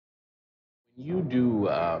you do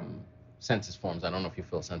census forms. I don't know if you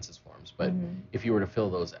fill census forms, but if you were to fill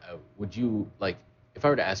those out, would you like? If I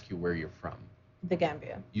were to ask you where you're from, The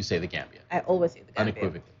Gambia. you say the Gambia. I always say the Gambia.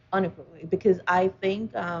 Unequivocally. Unequivocally, because I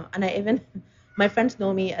think, and I even, my friends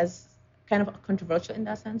know me as kind of controversial in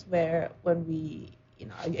that sense, where when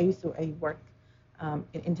I worked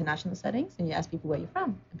in international settings, and you ask people where you're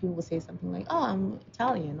from, and people will say something like, "Oh, I'm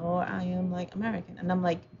Italian," or "I am like American," and I'm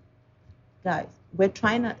like, guys, where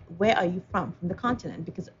are you from the continent?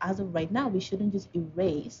 Because as of right now, we shouldn't just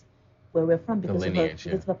erase where we're from because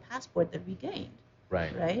of a passport that we gained.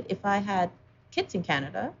 Right? If I had kids in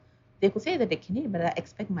Canada, they could say that they're Canadian, but I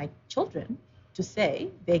expect my children to say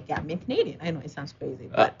they're Gambian Canadian. I know it sounds crazy,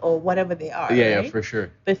 but or whatever they are. Yeah, right? Yeah, for sure.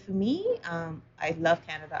 But for me, I love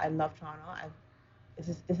Canada. I love Toronto.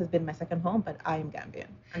 This has been my second home, but I am Gambian,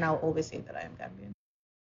 and I'll always say that I am Gambian.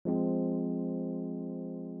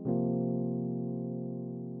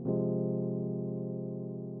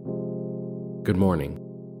 Good morning,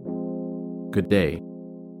 good day,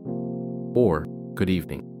 or good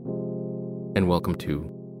evening, and welcome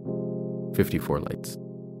to 54 Lights.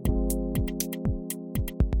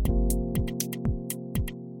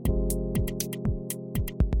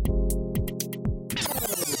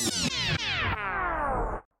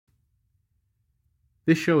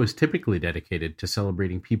 This show is typically dedicated to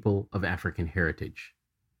celebrating people of African heritage,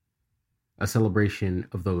 a celebration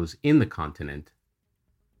of those in the continent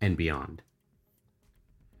and beyond.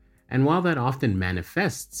 And while that often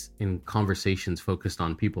manifests in conversations focused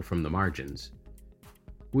on people from the margins,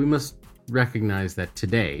 we must recognize that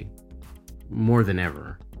today, more than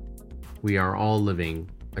ever, we are all living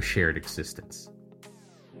a shared existence.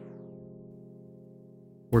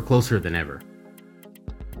 We're closer than ever.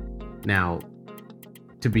 Now,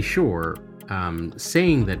 to be sure,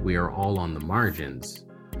 saying that we are all on the margins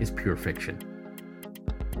is pure fiction.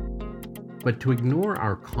 But to ignore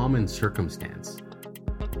our common circumstance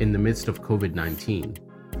in the midst of COVID-19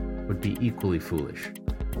 would be equally foolish.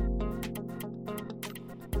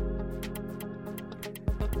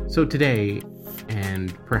 So today,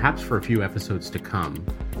 and perhaps for a few episodes to come,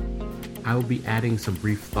 I will be adding some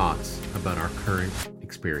brief thoughts about our current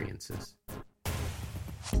experiences.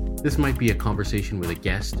 This might be a conversation with a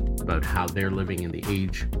guest about how they're living in the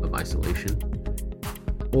age of isolation,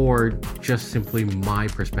 or just simply my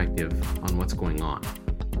perspective on what's going on.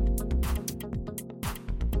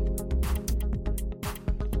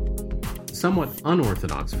 Somewhat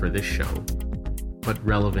unorthodox for this show, but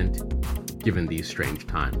relevant given these strange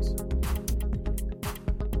times.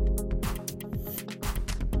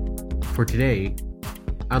 For today,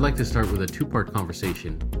 I'd like to start with a two-part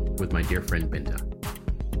conversation with my dear friend Binta.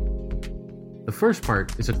 The first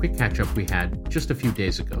part is a quick catch-up we had just a few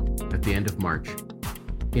days ago, at the end of March,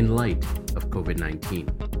 in light of COVID-19.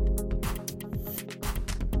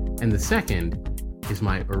 And the second is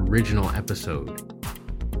my original episode,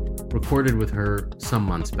 recorded with her some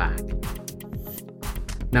months back.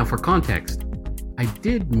 Now, for context, I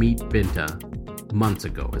did meet Binta months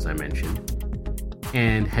ago, as I mentioned,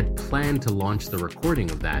 and had planned to launch the recording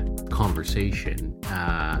of that conversation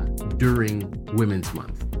during Women's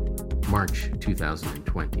Month, March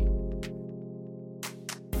 2020.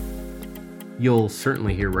 You'll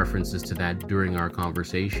certainly hear references to that during our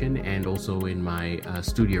conversation and also in my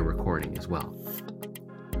studio recording as well.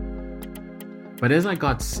 But as I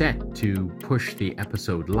got set to push the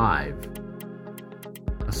episode live,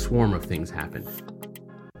 a swarm of things happened.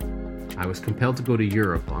 I was compelled to go to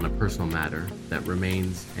Europe on a personal matter that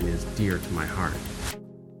remains and is dear to my heart.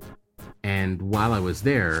 And while I was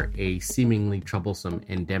there, a seemingly troublesome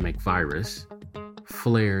endemic virus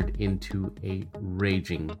flared into a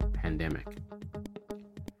raging pandemic.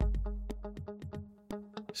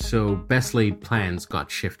 So best laid plans got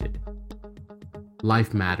shifted.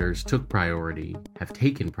 Life matters took priority, have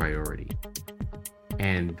taken priority.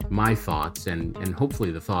 And my thoughts, and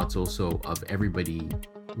hopefully the thoughts also of everybody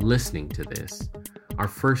listening to this, are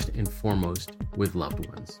first and foremost with loved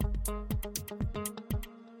ones.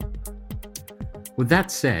 With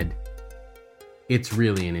that said, it's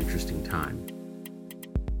really an interesting time.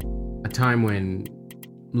 A time when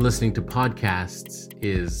listening to podcasts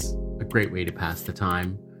is a great way to pass the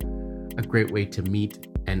time, a great way to meet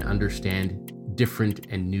and understand different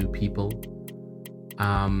and new people.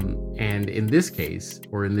 And in this case,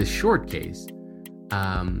 or in this short case,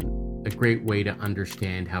 a great way to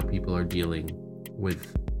understand how people are dealing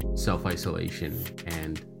with self-isolation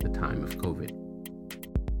and the time of COVID.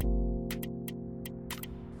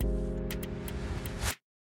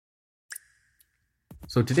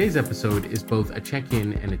 So today's episode is both a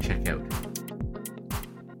check-in and a check-out.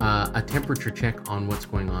 a temperature check on what's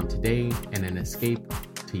going on today, and an escape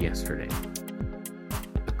to yesterday.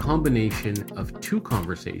 A combination of two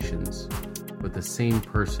conversations with the same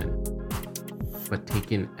person, but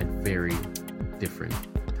taken at very different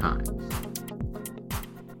times.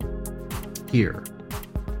 Here,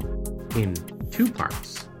 in two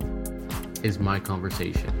parts, is my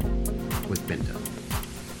conversation with Binta.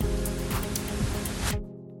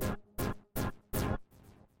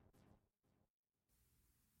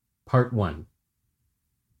 Part 1.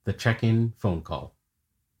 The check-in phone call.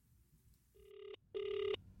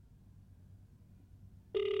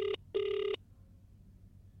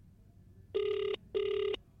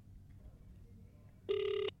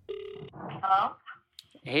 Hello?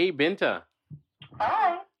 Hey, Binta.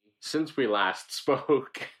 Hi. Since we last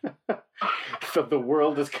spoke, the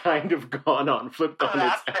world has kind of gone on, flipped on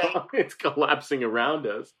its it's collapsing around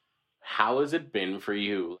us. How has it been for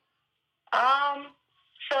you?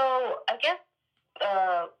 So I guess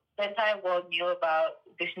the entire world knew about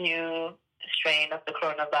this new strain of the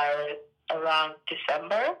coronavirus around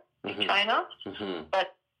December in China.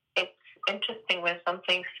 But it's interesting when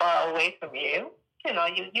something's far away from you. You know,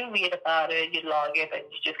 you read about it, you log it, and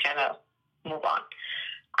you just kind of move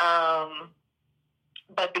on.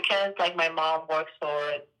 But because like my mom works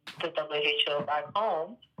for the WHO back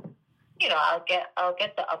home, you know, I'll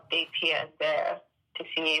get the updates here and there to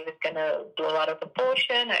see if it's gonna blow out of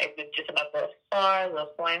proportion or if it's just another SARS or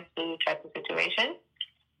swine flu type of situation.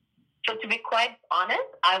 So to be quite honest,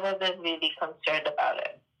 I wasn't really concerned about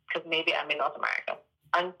it because maybe I'm in North America.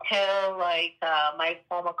 Until my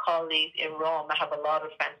former colleagues in Rome, I have a lot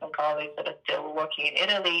of friends and colleagues that are still working in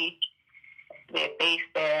Italy. They're based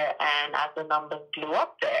there, and as the numbers blew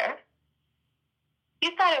up there,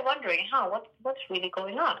 you started wondering, what's really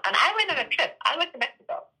going on? And I went on a trip. I went to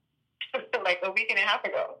Mexico like a week and a half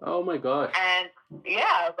ago. Oh my gosh. And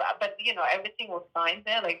yeah, but you know, everything was fine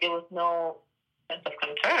there. Like there was no sense of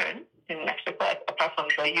concern in Mexico, apart from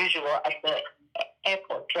the usual at the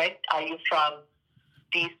airport, right? Are you from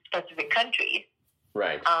these specific countries?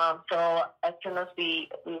 Right. So as soon as we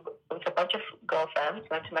with a bunch of girlfriends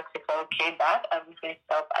went to Mexico, came back, and we've been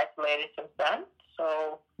self-isolated since then.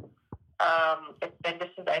 So this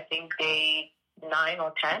is I think day 9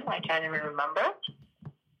 or 10. I can't even remember.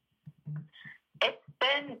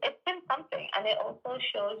 It's been something, and it also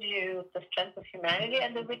shows you the strength of humanity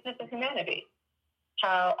and the weakness of humanity.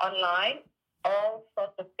 How online all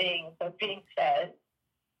sorts of things are being said,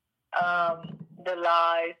 the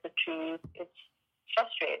lies, the truth. It's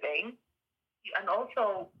frustrating, and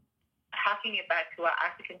also hacking it back to our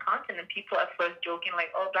African continent. People at first joking like,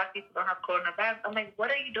 "Oh, Black people don't have coronavirus." I'm like, "What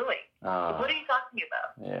are you doing? What are you talking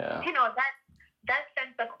about?" Yeah. You know that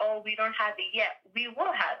sense of, "Oh, we don't have it yet. We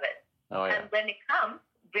will have it." Oh yeah. And when it comes,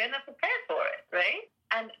 we're not prepared for it, right?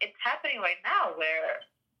 And it's happening right now where,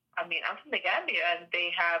 I mean, I'm from the Gambia, and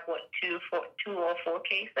they have, 2 or 4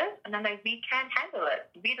 cases. And I'm like, we can't handle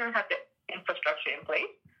it. We don't have the infrastructure in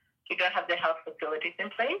place. We don't have the health facilities in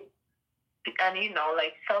place. And, you know,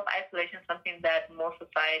 like self-isolation is something that most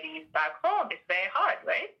societies back home is very hard,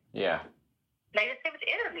 right? Yeah. Like the same with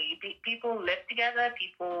Italy. People live together,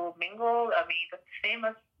 people mingle. I mean, it's the same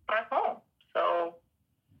as back home. So...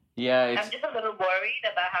 yeah, I'm just a little worried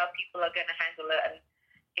about how people are going to handle it, and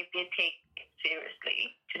if they take it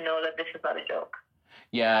seriously, to know that this is not a joke.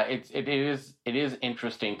 Yeah, it is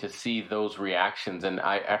interesting to see those reactions, and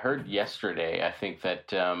I heard yesterday, I think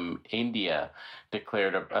that India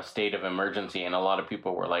declared a state of emergency, and a lot of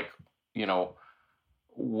people were like, you know,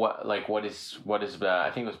 what is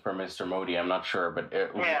I think it was Prime Minister Modi, I'm not sure, but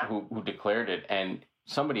who declared it, and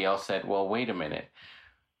somebody else said, well, wait a minute.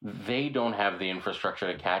 They don't have the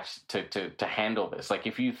infrastructure to handle this. Like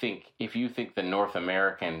if you think the North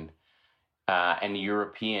American and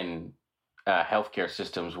European healthcare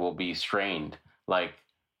systems will be strained, like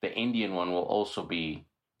the Indian one will also be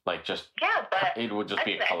like but it would just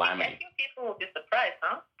be a calamity. I think people will be surprised,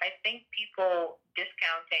 huh? I think people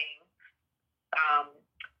discounting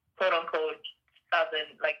quote unquote southern,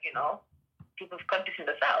 like, you know, people's countries in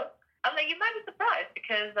the south. I'm like, you might be surprised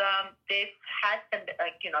because they've had some,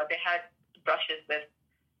 like, you know, they had brushes with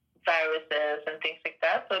viruses and things like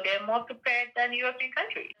that, so they're more prepared than European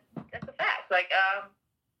countries. That's a fact. Like,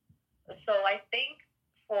 so I think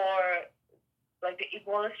for like the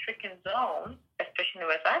Ebola-stricken zone, especially in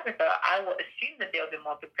West Africa, I will assume that they'll be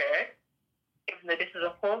more prepared. Even though this is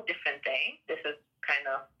a whole different thing, this is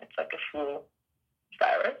it's like a flu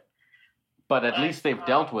virus. But at least they've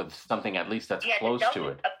dealt with something at least that's close to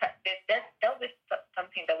it. They dealt with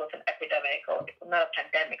something that was an epidemic, or not a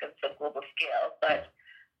pandemic, it's a global scale. But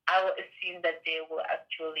I would assume that they will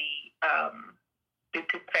actually be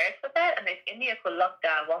prepared for that. And if India could lock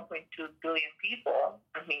down 1.2 billion people,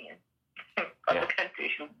 I mean, other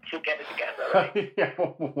countries should get it together, right? Yeah,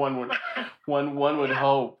 one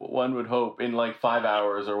would hope in like 5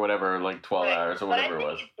 hours or whatever, like 12 hours or whatever it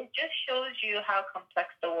was. It just shows you how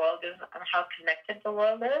complex the world is and how connected the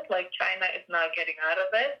world is. Like China is now getting out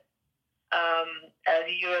of it. As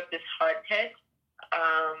Europe is hard hit,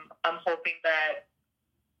 I'm hoping that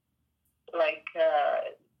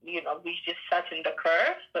we just flatten the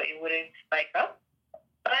curve so it wouldn't spike up.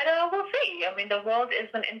 But we'll see. I mean, the world is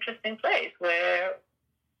an interesting place where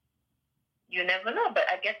you never know. But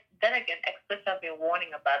I guess then again, experts have been warning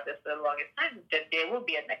about this for the longest time, that there will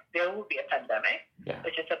be a pandemic. Yeah.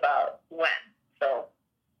 It's just about when. So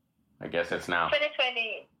I guess it's now.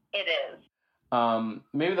 2020, it is.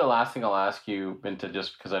 Maybe the last thing I'll ask you, Binta,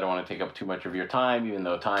 just because I don't want to take up too much of your time, even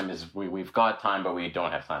though time is, we've got time, but we don't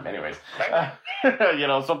have time. Anyways,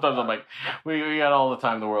 sometimes I'm like, we got all the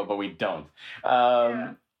time in the world, but we don't.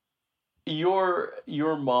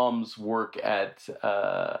 Your mom's work at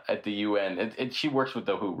the UN, and she works with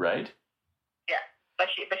the WHO, right? Yeah, but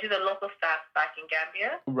she's a local staff back in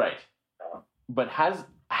Gambia. Right. So. But has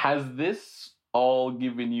this all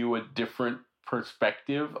given you a different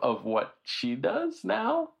perspective of what she does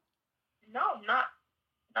now? No, not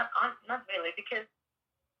really, because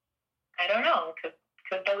I don't know, because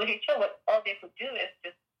WHO, what all they could do is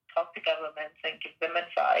just talk to governments and give them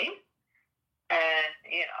advice, and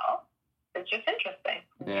it's just interesting.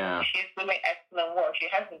 Yeah, she's doing excellent work. She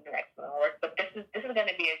has been doing excellent work, but this is going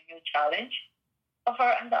to be a new challenge for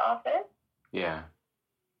her in the office. Yeah,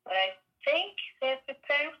 but I think they're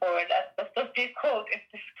preparing for it. That's what they called in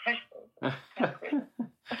this crisis.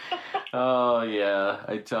 Oh yeah,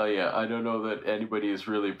 I tell you, I don't know that anybody is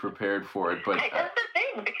really prepared for it. But that's the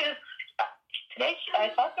thing, because today I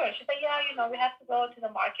talked to her. She said, "Yeah, we have to go to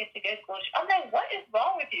the market to get groceries." I'm like, "What is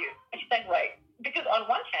wrong with you?" And she's like, "Right," because on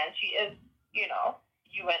one hand she is,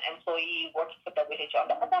 UN employee working for WHO. On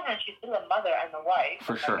the other hand, she's still a mother and a wife.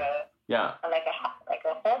 For sure. Like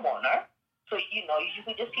a homeowner. So, you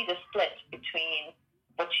could just see the split between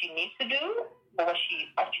what she needs to do or what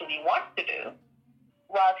she actually wants to do.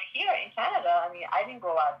 While here in Canada, I mean, I didn't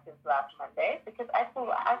go out since last Monday because I could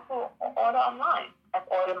order online. I've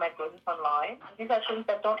ordered my groceries online. These are things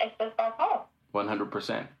that don't exist back home.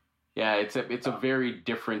 100%. Yeah, it's a very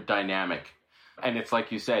different dynamic. And it's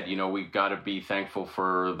like you said, we've got to be thankful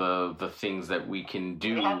for the things that we can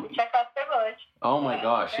do. We have to check our privilege. Oh my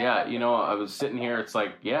gosh, yeah. I was sitting here, it's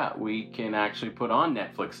like, yeah, we can actually put on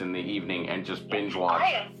Netflix in the evening and just binge watch.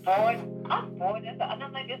 I am bored. I'm bored. And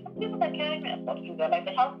I'm like, there's some people that can't even afford to do that, like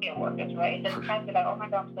the healthcare workers, right? They're trying to be like, oh my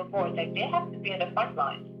God, I'm so bored. Like, they have to be in the front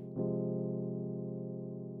line.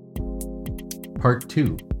 Part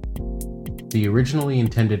 2. The originally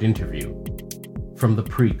intended interview from the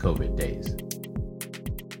pre-COVID days.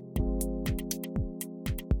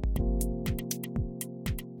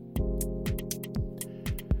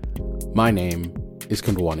 My name is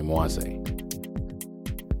Kundwani Mwase,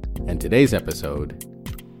 and today's episode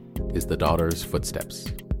is The Daughter's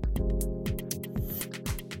Footsteps.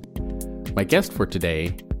 My guest for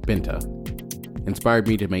today, Binta, inspired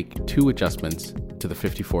me to make 2 adjustments to the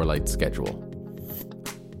 54 Light schedule.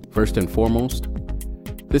 First and foremost,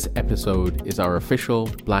 this episode is our official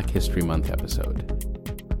Black History Month episode.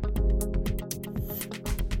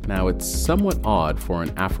 Now, it's somewhat odd for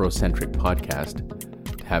an Afrocentric podcast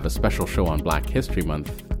have a special show on Black History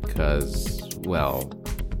Month because, well,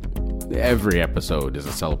 every episode is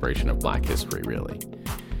a celebration of Black history, really.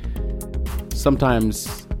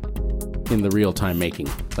 Sometimes in the real time making,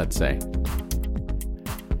 let's say.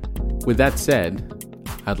 With that said,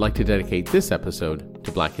 I'd like to dedicate this episode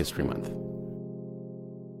to Black History Month.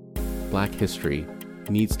 Black history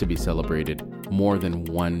needs to be celebrated more than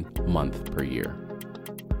 1 month per year.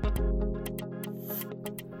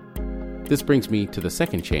 This brings me to the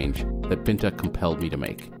second change that Binta compelled me to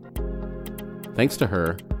make. Thanks to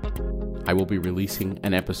her, I will be releasing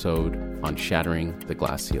an episode on shattering the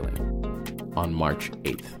glass ceiling on March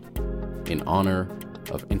 8th, in honor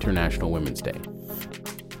of International Women's Day.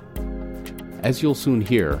 As you'll soon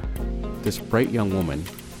hear, this bright young woman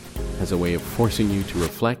has a way of forcing you to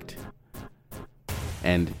reflect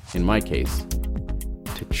and, in my case,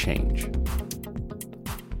 to change.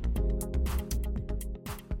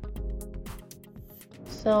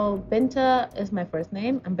 So Binta is my first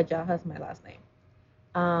name and Bajaha is my last name.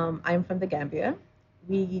 I'm from the Gambia.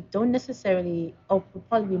 We don't necessarily,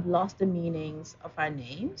 we've lost the meanings of our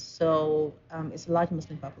names. So it's a large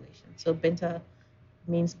Muslim population. So Binta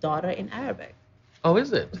means daughter in Arabic. Oh,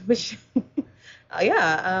 is it? Which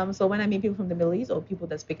Yeah. So when I meet people from the Middle East or people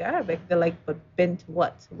that speak Arabic, they're like, "But bint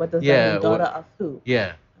what? What does that Yeah. mean? Daughter of who?"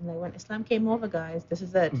 Yeah. I'm like, when Islam came over, guys, this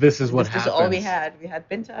is it. This is what This is all we happens. had. We had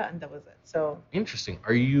Binta, and that was it. So Interesting.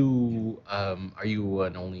 Are you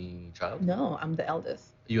an only child? no, I'm the eldest.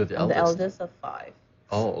 You're the I'm the eldest. eldest of 5.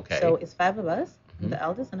 Oh, okay. So it's 5 of us. I'm Mhm. the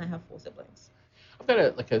eldest, and I have 4 siblings. I've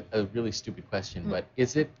got a really stupid question, but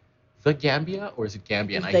is it the Gambia or is it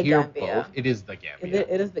Gambia? It's And I the hear Gambia. both. It is the Gambia.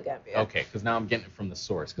 It is the Gambia. Okay, because now I'm getting it from the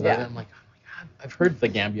source. Because Yeah. I'm like, oh my god, I've heard the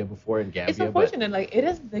Gambia before in Gambia. It's unfortunate. Like it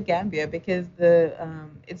is the Gambia because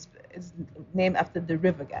it's named after the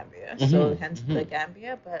River Gambia, so hence the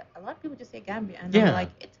Gambia. But a lot of people just say Gambia, and Yeah. I'm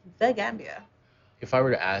like, it's the Gambia. If I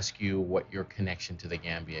were to ask you what your connection to the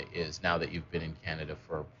Gambia is now that you've been in Canada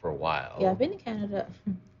for a while. Yeah, I've been in Canada.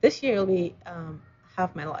 This year will be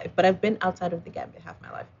half my life, but I've been outside of the Gambia half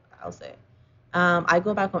my life, I'll say. I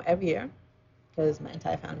go back home every year because my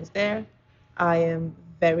entire family is there. I am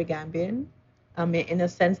very Gambian, in a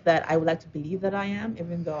sense that I would like to believe that I am,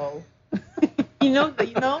 even though,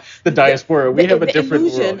 The diaspora, we have a the different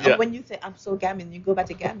illusion world. Yeah. of when you say I'm so Gambian, you go back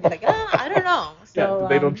to Gambia, like, I don't know. So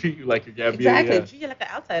they don't treat you like a Gambian. exactly, Yeah. they treat you like an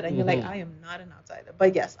outsider, and you're like, I am not an outsider.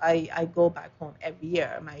 But yes, I go back home every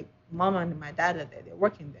year. My mama and my dad are there. They're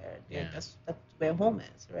working there. Yeah. That's where home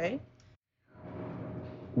is, right?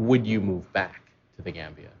 Would you move back to the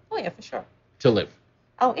Gambia Oh yeah, for sure. to live?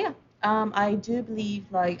 Oh yeah. I do believe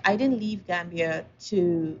like I didn't leave Gambia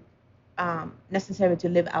to necessarily to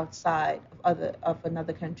live outside of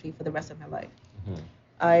another country for the rest of my life.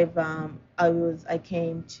 I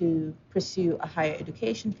came to pursue a higher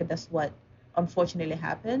education because that's what unfortunately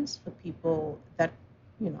happens for people that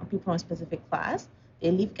people from a specific class.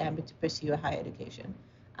 They leave Gambia to pursue a higher education.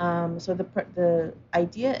 So the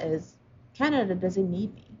idea is Canada doesn't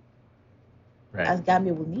need me, Right. as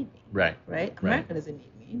Gambia will need me. Right. Right? America doesn't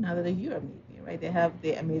need me. Neither does Europe need me. Right? They have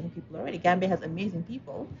the amazing people already. Gambia has amazing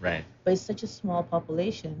people, Right. but it's such a small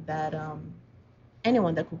population that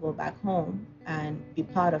anyone that could go back home and be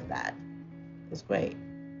part of that is great.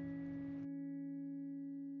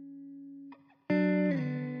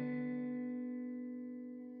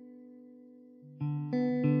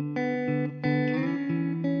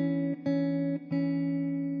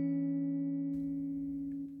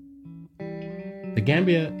 The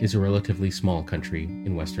Gambia is a relatively small country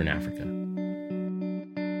in Western Africa.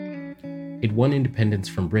 It won independence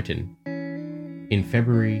from Britain in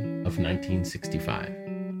February of 1965.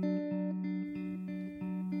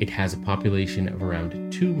 It has a population of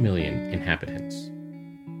around 2 million inhabitants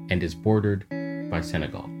and is bordered by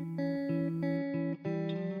Senegal.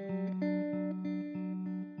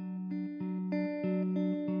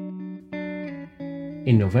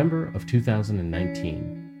 In November of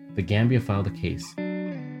 2019, the Gambia filed a case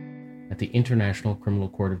at the International Criminal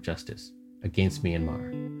Court of Justice against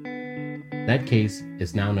Myanmar. That case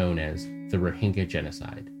is now known as the Rohingya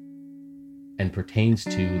Genocide and pertains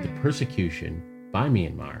to the persecution by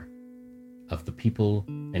Myanmar of the people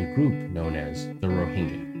and group known as the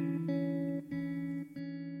Rohingya.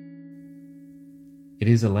 It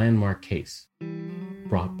is a landmark case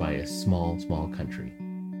brought by a small country.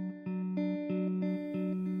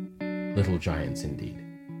 Little giants indeed.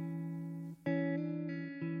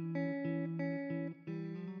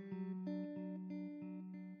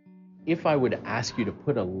 If I would ask you to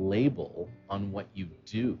put a label on what you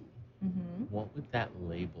do, what would that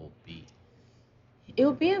label be? It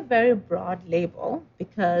would be a very broad label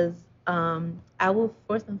because I will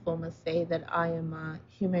first and foremost say that I am a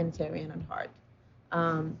humanitarian at heart.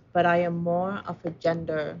 But I am more of a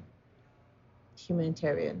gender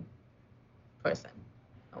humanitarian person,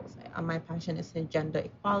 I would say. My passion is in gender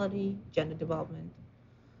equality, gender development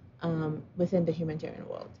within the humanitarian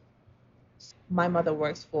world. My mother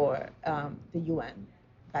works for the UN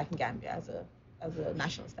back in Gambia as a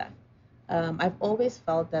national staff. I've always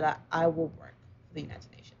felt that I will work for the United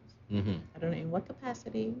Nations. I don't know in what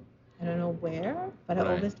capacity, I don't know where, but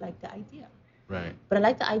I always liked the idea. Right. But I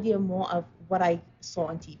like the idea more of what I saw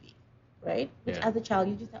on TV, right? Which Yeah. as a child,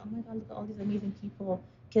 you just thought, oh my God, look at all these amazing people.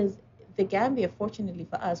 Because the Gambia, fortunately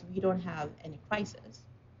for us, we don't have any crisis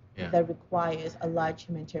that requires a large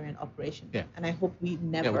humanitarian operation. Yeah. And I hope we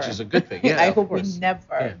never. Yeah, which is a good thing. Yeah, I of hope course. we never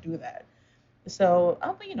Yeah. do that. So,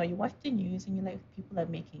 but you watch the news and you're like, people are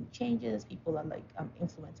making changes. People are like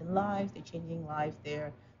influencing lives. They're changing lives.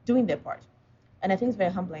 They're doing their part. And I think it's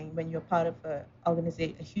very humbling when you're part of a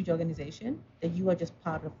huge organization that you are just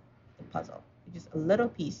part of the puzzle. You're just a little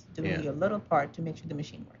piece doing your little part to make sure the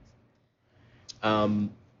machine works.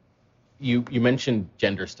 You mentioned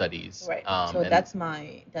gender studies. Right. So that's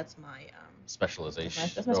my specialization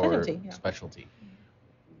that's my specialty. Yeah. specialty.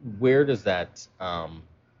 where does that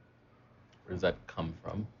come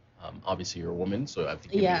from? Obviously, you're a woman, so I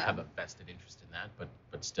think you may Yeah, have a vested interest in that,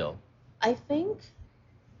 but still. I think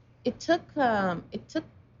it took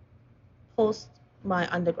post my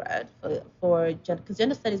undergrad for gender, because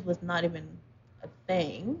gender studies was not even a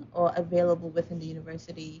thing or available within the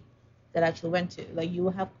university that I actually went to. Like, you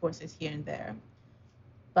will have courses here and there,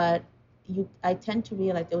 but I tend to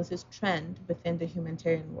realize there was this trend within the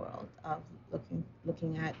humanitarian world of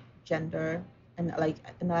looking at gender and like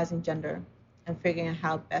analyzing gender and figuring out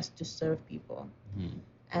how best to serve people. Hmm.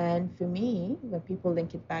 And for me, when people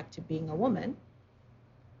link it back to being a woman,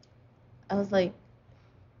 I was like,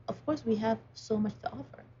 of course we have so much to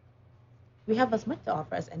offer. We have as much to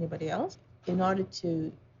offer as anybody else in order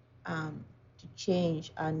um, to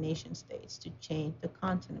change our nation states, to change the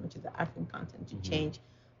continent, which is the African continent, to Hmm. change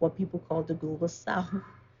what people call the global south.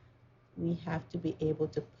 We have to be able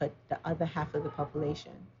to put the other half of the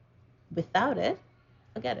population. Without it,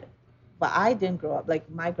 forget it. But I didn't grow up like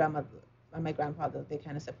my grandmother and my grandfather. They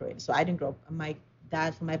kind of separated, so I didn't grow up. My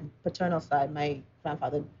dad, from my paternal side, my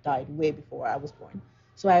grandfather died way before I was born.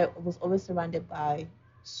 So I was always surrounded by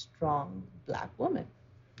strong black women.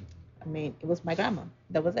 I mean, it was my grandma.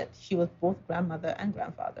 That was it. She was both grandmother and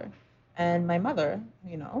grandfather. And my mother,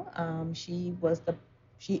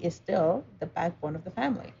 she is still the backbone of the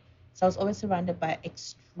family. So I was always surrounded by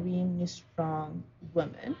extremely strong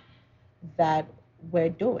women that were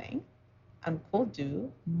doing and could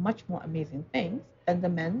do much more amazing things than the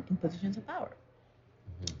men in positions of power.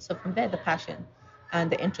 Hmm. So from there, the passion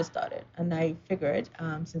and the interest started. And I figured,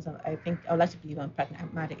 since I think I would like to believe I'm a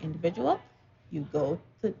pragmatic individual, you go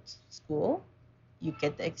to school, you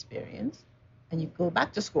get the experience, and you go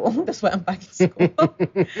back to school. That's why I'm back in school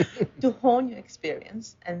to hone your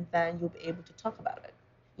experience, and then you'll be able to talk about it.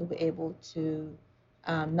 You'll be able to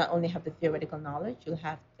not only have the theoretical knowledge, you'll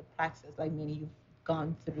have the praxis, like meaning you've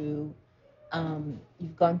gone through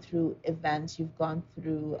events, you've gone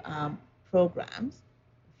through programs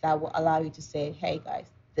that will allow you to say, hey guys,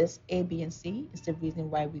 this A, B, and C is the reason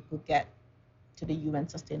why we could get to the UN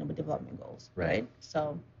Sustainable Development Goals, Right. right?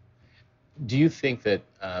 So, Do you think that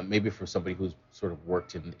maybe for somebody who's sort of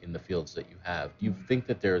worked in the fields that you have, do you think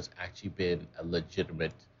that there's actually been a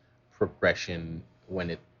legitimate progression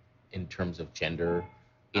in terms of gender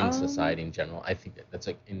in um, society in general? I think that's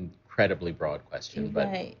like incredibly broad question, but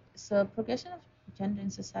right. So, progression of gender in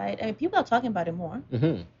society. I mean, people are talking about it more.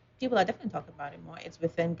 Mhm. People are definitely talking about it more. It's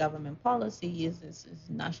within government policies. It's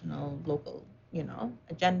national, local,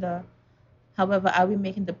 agenda. However, are we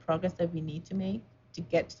making the progress that we need to make to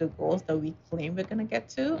get to the goals that we claim we're going to get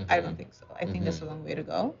to? I Mhm. don't think so. I think there's Mhm. a long way to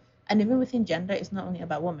go. And even within gender, it's not only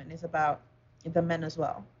about women, it's about the men as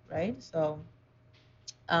well, right? So,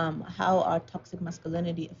 how are toxic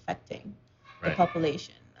masculinity affecting the Right.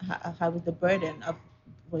 population? How is the burden of,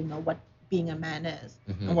 what being a man is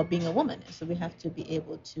and Mhm. what being a woman is? So we have to be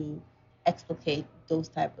able to explicate those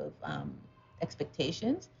type of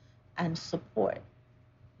expectations and support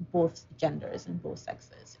both genders and both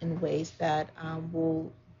sexes in ways that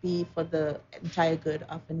will be for the entire good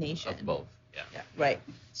of a Of nation. both. Yeah. Yeah, right.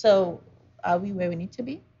 So are we where we need to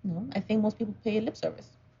be? No, I think most people pay lip service.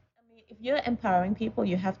 I mean, if you're empowering people,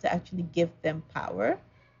 you have to actually give them power.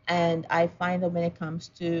 And I find that when it comes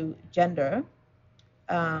to gender,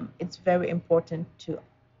 it's very important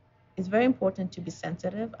to be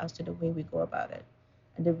sensitive as to the way we go about it.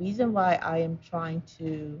 And the reason why I am trying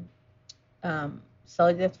to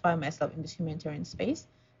solidify myself in this humanitarian space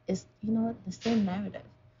is, the same narrative.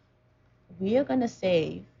 We are going to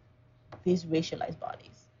save these racialized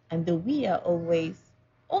bodies, and the we are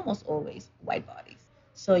almost always white bodies.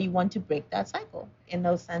 So you want to break that cycle in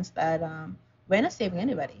the sense that we're not saving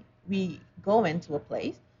anybody. We go into a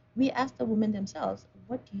place, we ask the women themselves,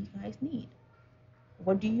 what do you guys need?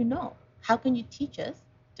 What do you know? How can you teach us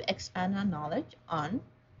to expand our knowledge on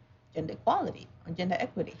gender equality, on gender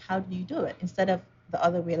equity? How do you do it? Instead of the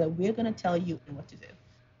other way, like we're going to tell you what to do.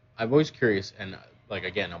 I'm always curious, and like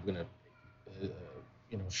again, I'm gonna,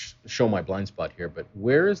 show my blind spot here. But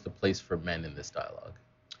where is the place for men in this dialogue?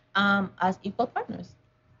 As equal partners.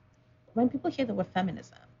 When people hear the word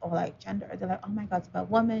feminism or like gender, they're like, oh my God, it's about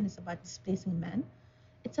women, it's about displacing men.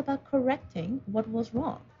 It's about correcting what was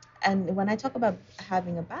wrong. And when I talk about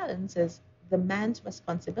having a balance, is the man's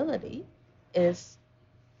responsibility is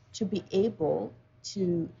to be able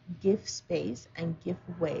to give space and give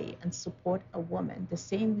way and support a woman the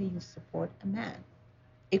same way you support a man.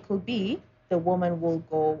 It could be the woman will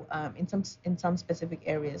go in some specific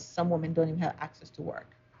areas. Some women don't even have access to work,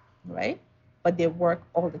 right? But they work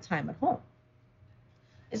all the time at home.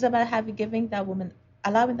 It's about having giving that woman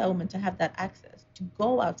allowing that woman to have that access to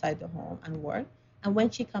go outside the home and work. And when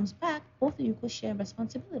she comes back, both of you could share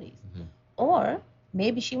responsibilities. Mhm. Or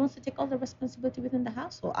maybe she wants to take all the responsibility within the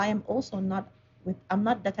household. I'm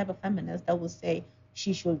not that type of feminist that will say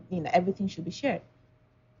she should, everything should be shared.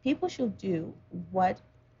 People should do what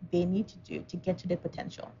they need to do to get to their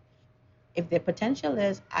potential. If their potential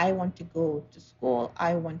is, I want to go to school,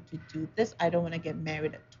 I want to do this, I don't want to get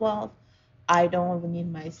married at 12, I don't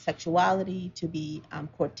need my sexuality to be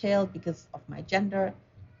curtailed because of my gender.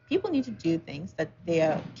 People need to do things that they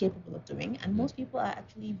are capable of doing, and most people are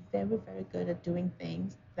actually very, very good at doing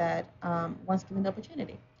things that once given the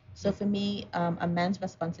opportunity. So for me, a man's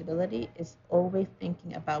responsibility is always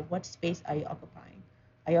thinking about what space are you occupying.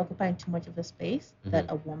 Are you occupying too much of a space that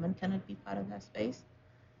Mhm. a woman cannot be part of that space?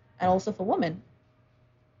 And also for women,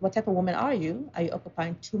 what type of woman are you? Are you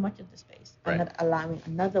occupying too much of the space and Right. not allowing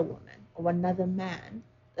another woman or another man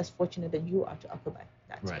that's fortunate than you are to occupy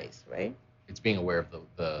that Right. space, right? It's being aware of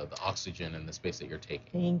the oxygen and the space that you're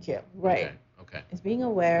taking. Thank you. Right. Okay. Okay. It's being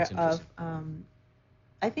aware That's of, interesting.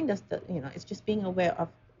 I think that's it's just being aware of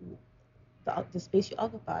the space you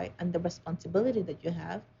occupy and the responsibility that you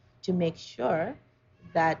have to make sure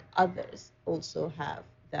that others also have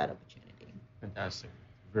that opportunity. Fantastic.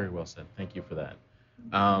 Very well said. Thank you for that.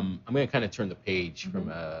 I'm going to kind of turn the page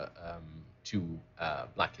from to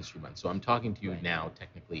Black History Month. So I'm talking to you Right. now,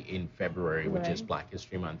 technically in February, which is Right. Black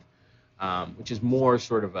History Month, which is more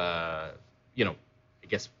sort of a, I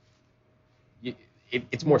guess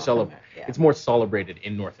it's more Yeah. it's more celebrated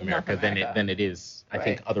in North In North America America. than it is, I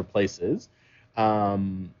think, Right. other places.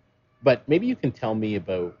 Um, but maybe you can tell me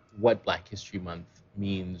about what Black History Month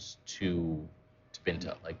means to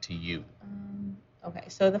Binta, like to you. Okay,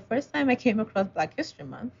 so the first time I came across Black History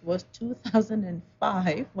Month was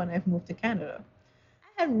 2005 when I moved to Canada.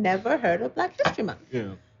 I have never heard of Black History Month.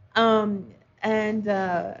 Yeah. Um, and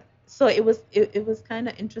so it was kind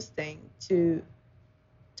of interesting to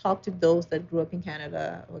talk to those that grew up in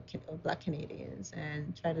Canada or Black Canadians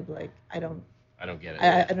and try to be like, I don't get it.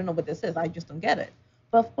 I don't know what this is. I just don't get it.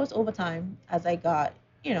 But of course, over time, as I got,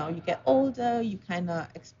 you get older, you kind of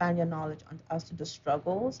expand your knowledge as to the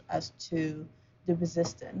struggles, as to the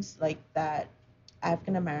resistance, like that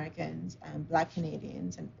African Americans and Black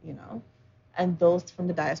Canadians, and those from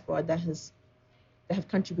the diaspora that have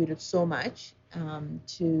contributed so much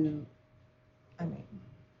to, I mean,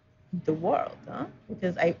 the world, huh?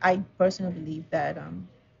 Because I personally believe that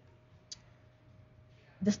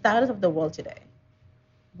the status of the world today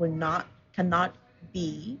will not cannot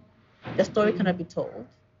be the story cannot be told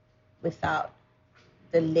without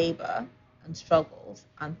the labor and struggles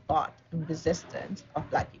and thought and resistance of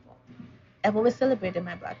Black people. I've always celebrated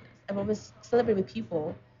my Blackness. I've always celebrated with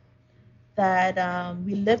people that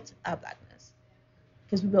we lived our Blackness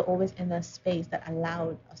because we were always in a space that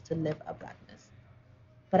allowed us to live our Blackness.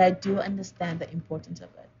 But I do understand the importance of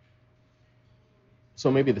it. So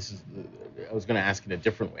maybe this is, I was going to ask it a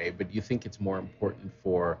different way, but do you think it's more important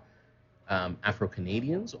for Afro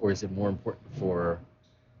Canadians, or is it more important for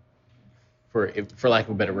lack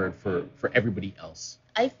of a better word, for everybody else?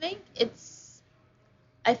 I think it's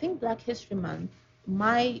I think Black History Month,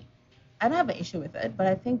 my I don't have an issue with it, but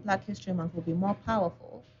I think Black History Month will be more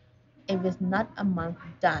powerful if it's not a month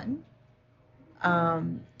done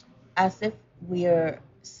um, as if we're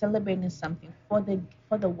celebrating something for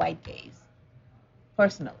the white gaze,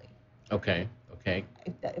 personally. Okay. Okay.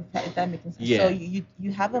 If that makes sense. Yeah. So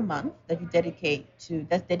you have a month that's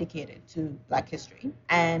dedicated to Black history,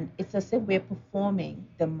 and it's as if we're performing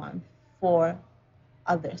the month for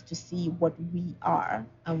others to see what we are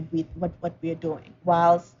and with what we're doing.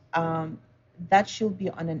 Whilst that should be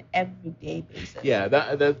on an everyday basis. Yeah,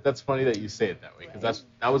 that's funny that you say it that way, because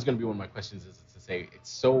that was going to be one of my questions, is to say it's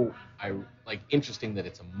so interesting that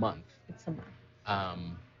it's a month. It's a month.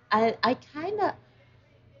 Um, I kind of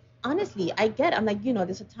honestly, I'm like,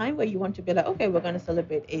 there's a time where you want to be like, okay, we're going to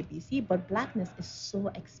celebrate ABC, but Blackness is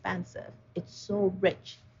so expansive. It's so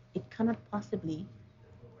rich. It cannot possibly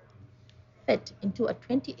fit into a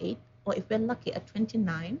 28, or if we're lucky, a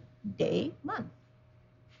 29-day month.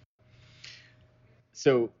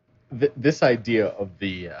 so this idea of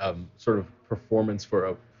the sort of performance for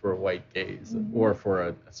a white gaze, or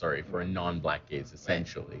for a non-black gaze,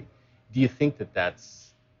 essentially, do you think that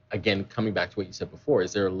that's, again, coming back to what you said before,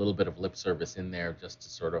 is there a little bit of lip service in there, just to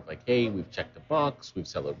sort of like, hey, we've checked the box,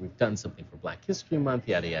 we've done something for Black History Month,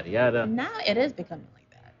 yada yada yada? Now it is becoming like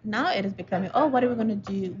that. Now it is becoming, oh, what are we going to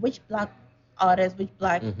do? Which Black artists, which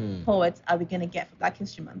Black poets are we going to get for Black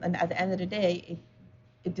History Month? And at the end of the day,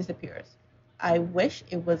 it disappears. I wish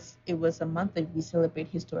it was a month that we celebrate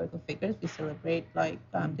historical figures. We celebrate like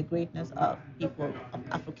the greatness of people of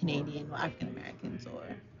Afro Canadian or African Americans or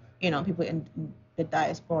people in the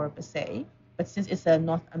diaspora per se. But since it's a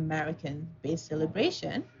North American based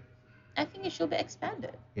celebration, I think it should be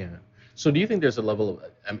expanded. Yeah. So do you think there's a level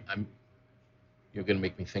of you're going to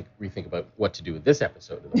make me rethink about what to do with this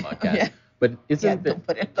episode of the podcast. Yeah. But Yeah, isn't don't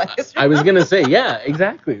put it in Black History I was Month. going to say, yeah,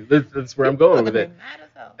 exactly. That's where I'm going with People are it. gonna be mad as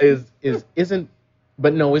hell.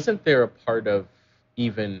 Isn't there a part of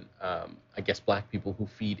even I guess black people who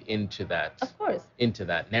feed into that Of course.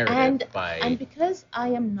 narrative And by and because I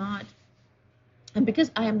am not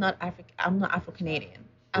I'm not Afro Canadian.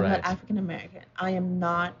 I'm Right. not African American. I am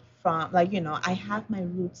not from I have my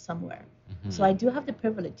roots somewhere. Mhm. So I do have the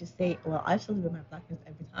privilege to say, well, I celebrate my blackness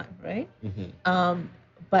every time, right? Mhm.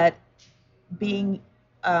 But being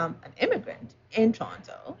an immigrant in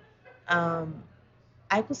Toronto, um,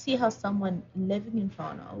 I could see how someone living in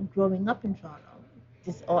Toronto, growing up in Toronto,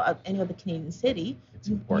 or any other Canadian city, It's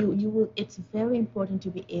you important. it's very important to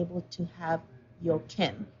be able to have your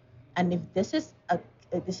kin, and if this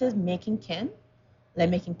is making kin, like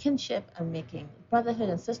making kinship and making brotherhood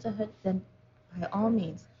and sisterhood, then by all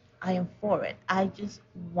means, I am for it. I just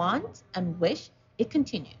want and wish it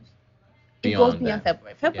continues. It goes Beyond beyond that.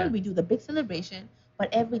 February. February, Yeah. we do the big celebration, but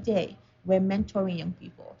every day we're mentoring young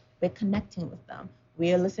people. We're connecting with them.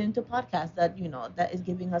 We are listening to podcasts that is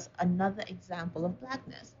giving us another example of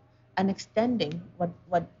blackness and extending what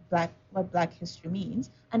Black history means,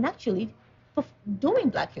 and actually doing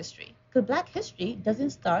Black history, because Black history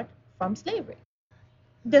doesn't start from slavery.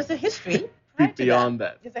 There's a history prior to Beyond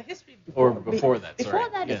that. There's a history Before that, Before sorry.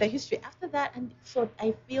 that, there's Yeah. a history. After that, and so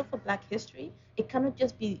I feel for Black history, it cannot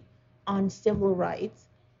just be on civil rights.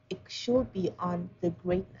 It should be on the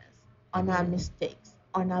greatness, on our mistakes,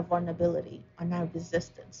 on our vulnerability, on our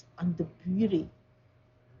resistance, on the beauty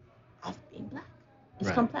of being Black. It's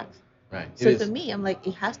Right. complex. Right. So It for is. me, I'm like,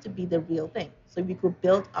 it has to be the real thing. So we could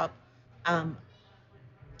build up um,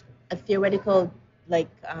 a theoretical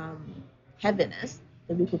heaviness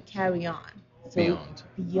that we could carry on. So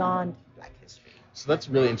beyond Black history. So that's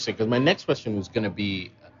really interesting because my next question was going to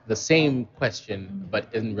be the same question, but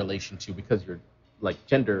in relation to because you're like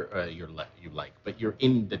gender, but you're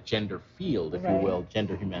in the gender field, if you Right. will,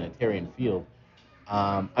 gender humanitarian field.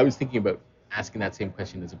 I was thinking about asking that same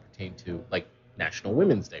question as it pertained to like National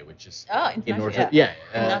Women's Day, which is Oh, in international. North, Yeah.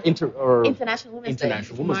 International International Women's Day.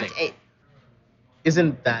 International Women's March Day. 8th.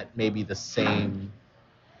 Isn't that maybe the same,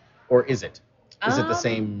 or is it? Is it the Um,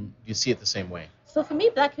 same? Do you see it the same way? So for me,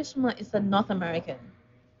 Black History Month is a North American.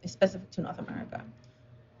 It's specific to North America.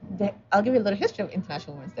 I'll give you a little history of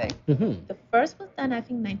International Women's Day. Mm-hmm. The first was done, I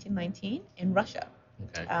think, 1919 in Russia,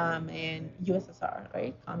 Okay. in USSR,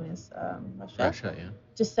 right? Communist Russia, Russia, yeah.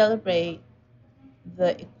 to celebrate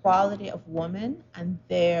the equality of women and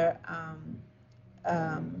their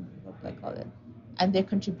what do I call it? And their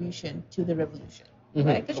contribution to the revolution, Mhm.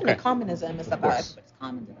 right? Because Okay. communism is Of about course. everybody's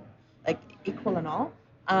common, like equal and all.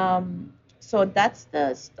 So that's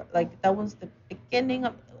that was the beginning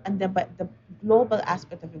of, and then but the global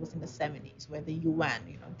aspect of it was in the 70s, where the UN,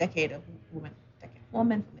 decade of women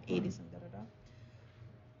from the 80s and da da da.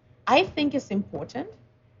 I think it's important.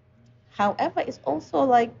 However, it's also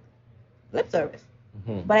like lip service.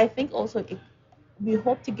 Mhm. But I think also we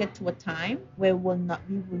hope to get to a time where we will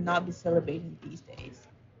not be celebrating these days.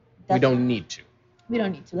 We don't need to. We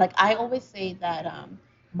don't need to. Like I always say that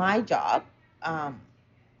my job,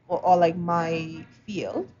 or like my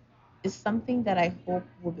field, is something that I hope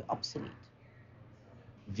will be obsolete.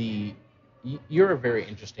 You're a very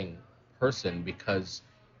interesting person because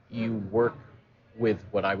you work with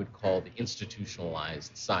what I would call the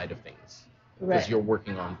institutionalized side of things. Because Right. you're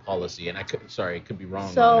working on policy, and it could be wrong on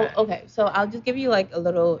So that. okay, so I'll just give you like a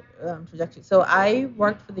little trajectory. So I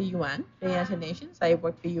worked for the UN, the United Nations. I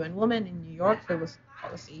worked for UN Women in New York, so it was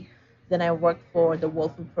policy. Then I worked for the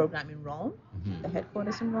World Food Program in Rome, Mhm. the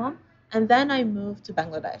headquarters in Rome, and then I moved to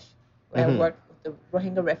Bangladesh, where Mhm. I worked with the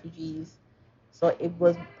Rohingya refugees. So it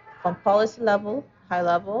was from policy level, high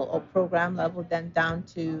level, or program level, then down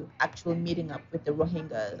to actual meeting up with the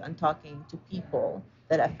Rohingyas and talking to people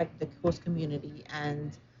that affect the host community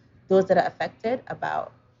and those that are affected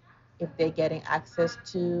about if they're getting access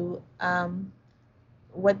to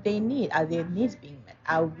what they need. Are their needs being met?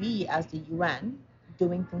 Are we, as the UN,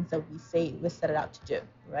 doing things that we say we set it out to do,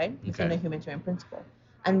 right? Within Okay. the humanitarian principle.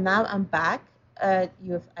 And now I'm back at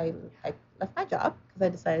UF. I left my job because I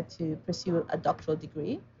decided to pursue a doctoral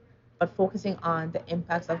degree, but focusing on the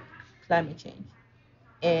impacts of climate change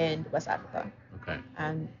in West Africa Okay.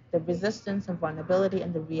 and the resistance and vulnerability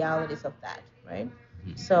and the realities of that, right?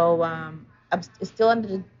 Mhm. So it's still under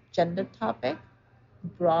the gender topic,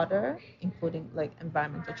 broader, including like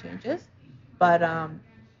environmental changes. But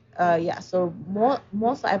yeah, so more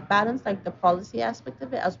so I balance like the policy aspect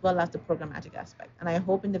of it as well as the programmatic aspect, and I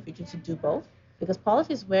hope in the future to do both, because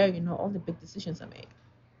policy is where all the big decisions are made,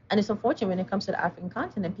 and it's unfortunate when it comes to the African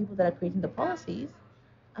continent, people that are creating the policies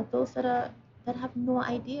are those that have no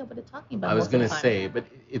idea what they're talking about. I was most of going the to time. say, but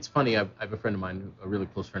it's funny. I have a friend of mine, a really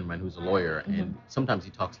close friend of mine, who's a lawyer, and sometimes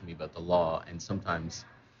he talks to me about the law, and sometimes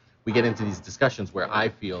we get into these discussions where I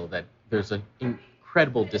feel that there's an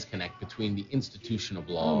incredible disconnect between the institution of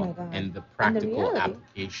Oh law my God. and the And the practical reality.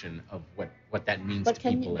 application of what that means But to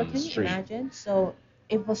can people you, but in can the you street. imagine? So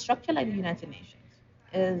if a structure like the United Nations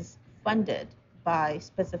is funded by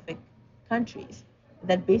specific countries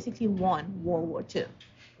that basically won World War II,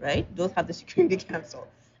 right? Those have the Security Council.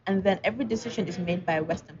 And then every decision is made by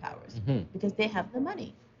Western powers because they have the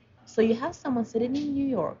money. So you have someone sitting in New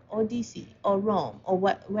York or DC or Rome or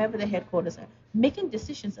wherever the headquarters are, making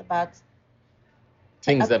decisions about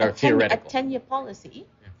Things that are theoretical. a 10-year policy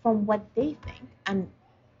from what they think. And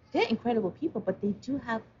they're incredible people, but they do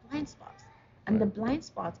have blind spots. And the blind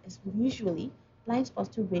spots is usually blind spots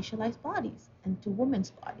to racialized bodies and to women's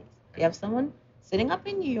bodies. You have someone sitting up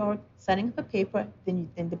in New York, setting up a paper, then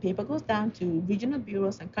the paper goes down to regional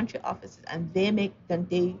bureaus and country offices, and they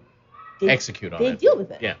Execute on they it. deal with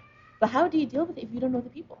it. Yeah. But how do you deal with it if you don't know the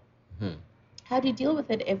people? How do you deal with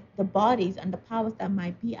it if the bodies and the powers that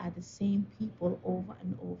might be are the same people over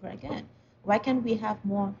and over again? Why can't we have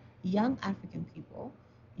more young African people,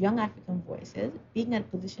 young African voices being at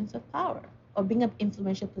positions of power or being at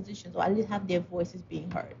influential positions, or at least have their voices being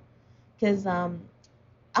heard? Because I'm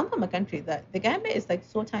from a country that the Gambia is like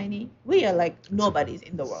so tiny. We are like nobodies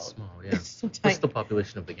in the world. Small, yeah. It's so tiny. What's the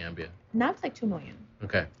population of the Gambia? Now it's like 2 million.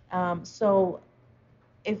 Okay. So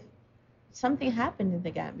if something happened in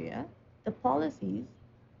the Gambia, the policies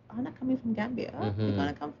are not coming from Gambia. They're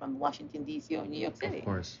going to come from Washington, D.C. or New York City. Of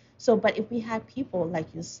course. So, but if we had people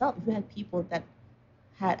like yourself, if we had people that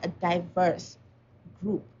had a diverse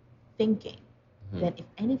group thinking, then if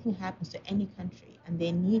anything happens to any country and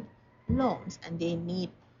they need loans and they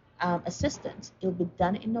need assistance, it'll be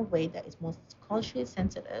done in a way that is most culturally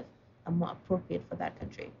sensitive and more appropriate for that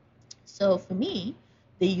country. So for me,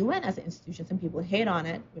 the UN as an institution, some people hate on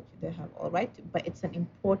it, which they have all right to, but it's an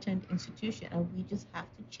important institution, and we just have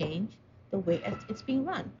to change the way it's being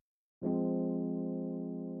run.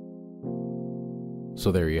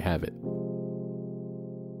 So there you have it.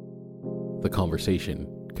 The conversation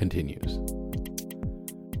continues.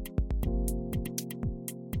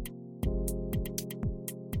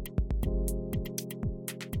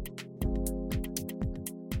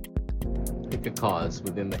 Pick a cause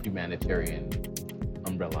within the humanitarian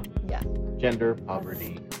umbrella. Yeah. Gender,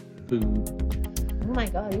 poverty, food. Oh my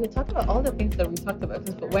God, we were talking about all the things that we talked about.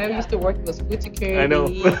 But where I used to work was food security, I know.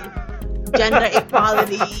 gender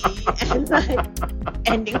equality, and like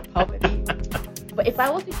ending poverty. But if I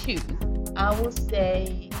was to choose, I would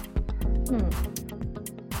say,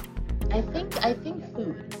 I think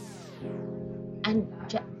food and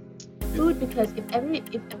food, because if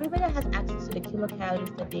everybody has access to the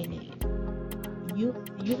kilocalories that they need, you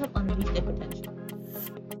have unleashed their potential.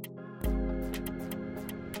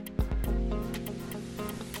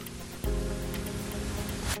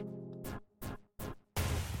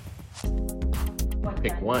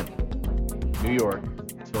 Pick one. New York,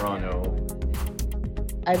 Toronto.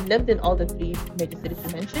 I've lived in all the 3 major cities you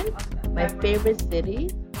mentioned. My favorite city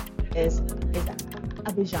is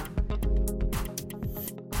Abidjan.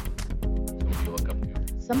 Who do you look up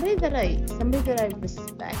to? Somebody that I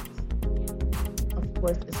respect, of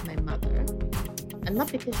course, is my mother, and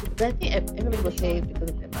not because but I think everybody will say because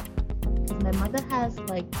of their mother. Because my mother has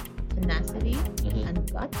like tenacity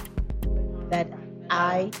and guts that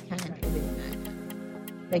I can't even imagine.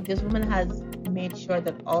 Like, this woman has made sure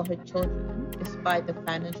that all her children, despite the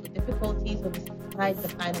financial difficulties or despite the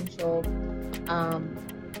financial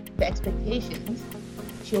the expectations,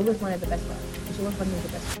 she always wanted the best for us. And she always wanted the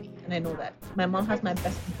best for me, and I know that. My mom has my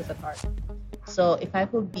best interest at heart. So if I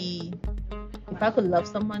could love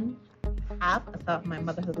someone half as how my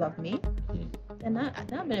mother has loved me, then I've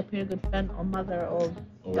been a pretty good friend or mother or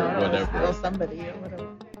daughter whatever. or somebody or whatever.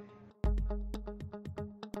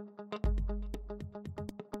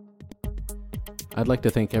 I'd like to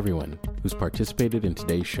thank everyone who's participated in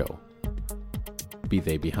today's show, be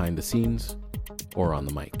they behind the scenes or on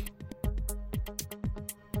the mic.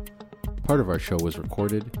 Part of our show was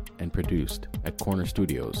recorded and produced at Corner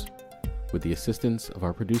Studios with the assistance of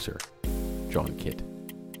our producer, John Kitt.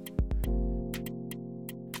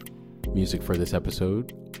 Music for this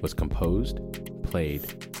episode was composed,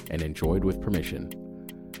 played, and enjoyed with permission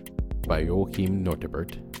by Joachim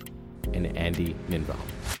Nortebert and Andy Ninval.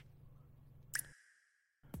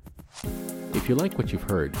 If you like what you've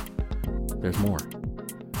heard, there's more.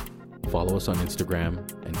 Follow us on Instagram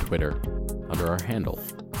and Twitter under our handle,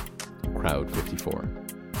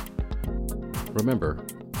 Crowd54. Remember,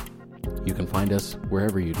 you can find us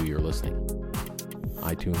wherever you do your listening.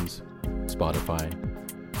 iTunes, Spotify,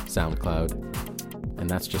 SoundCloud, and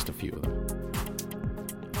that's just a few of them.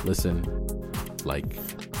 Listen, like,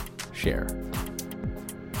 share.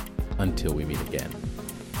 Until we meet again.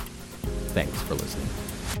 Thanks for listening.